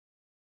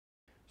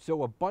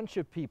So a bunch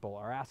of people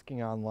are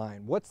asking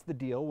online, what's the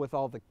deal with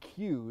all the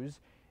Q's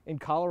in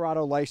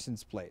Colorado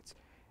license plates?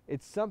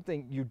 It's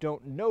something you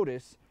don't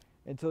notice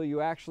until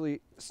you actually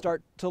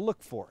start to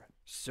look for it.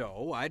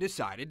 So I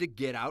decided to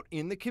get out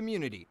in the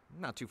community,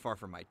 not too far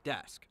from my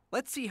desk.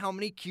 Let's see how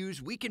many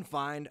Q's we can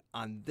find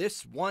on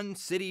this one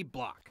city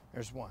block.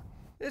 There's one.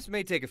 This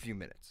may take a few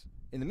minutes.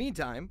 In the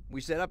meantime,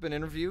 we set up an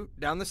interview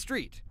down the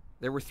street.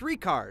 There were 3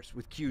 cars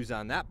with Q's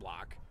on that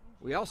block.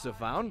 We also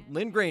found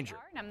Lynn Granger.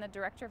 I'm the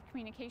Director of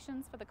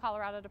Communications for the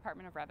Colorado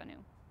Department of Revenue.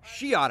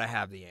 She ought to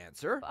have the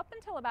answer. Up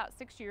until about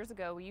 6 years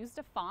ago, we used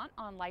a font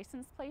on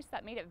license plates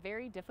that made it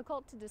very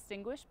difficult to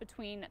distinguish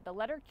between the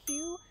letter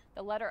Q,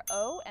 the letter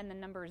O, and the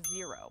number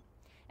 0.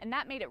 And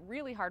that made it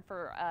really hard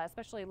for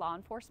especially law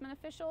enforcement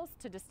officials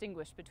to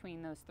distinguish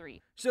between those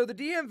 3. So the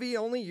DMV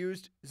only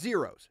used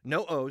zeros,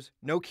 no O's,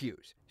 no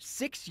Q's.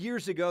 6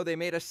 years ago, they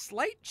made a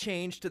slight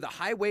change to the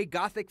highway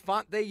Gothic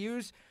font they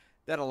use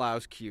that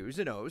allows Q's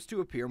and O's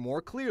to appear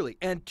more clearly.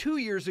 And 2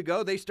 years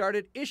ago, they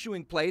started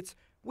issuing plates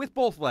with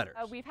both letters.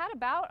 We've had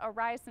about a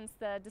rise since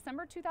the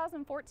December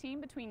 2014.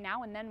 Between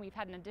now and then, we've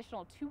had an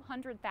additional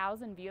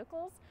 200,000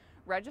 vehicles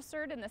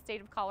registered in the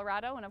state of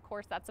Colorado, and of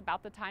course that's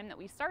about the time that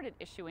we started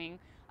issuing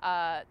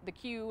the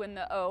Q and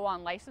the O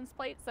on license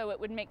plates, so it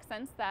would make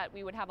sense that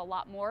we would have a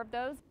lot more of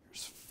those.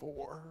 There's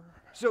 4.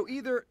 So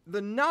either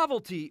the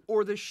novelty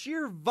or the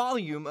sheer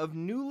volume of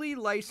newly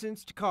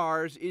licensed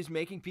cars is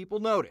making people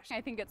notice.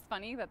 I think it's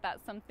funny that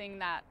that's something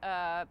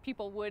that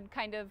people would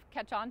kind of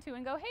catch on to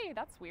and go, hey,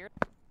 that's weird.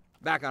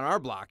 Back on our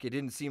block, it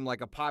didn't seem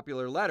like a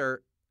popular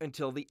letter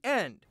until the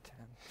end. 10,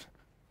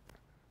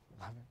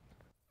 11.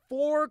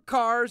 4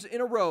 cars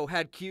in a row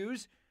had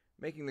Q's,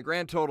 making the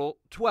grand total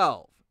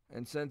 12.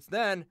 And since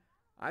then,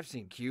 I've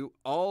seen Q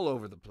all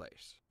over the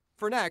place.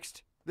 For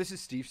Next, this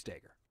is Steve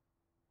Stager.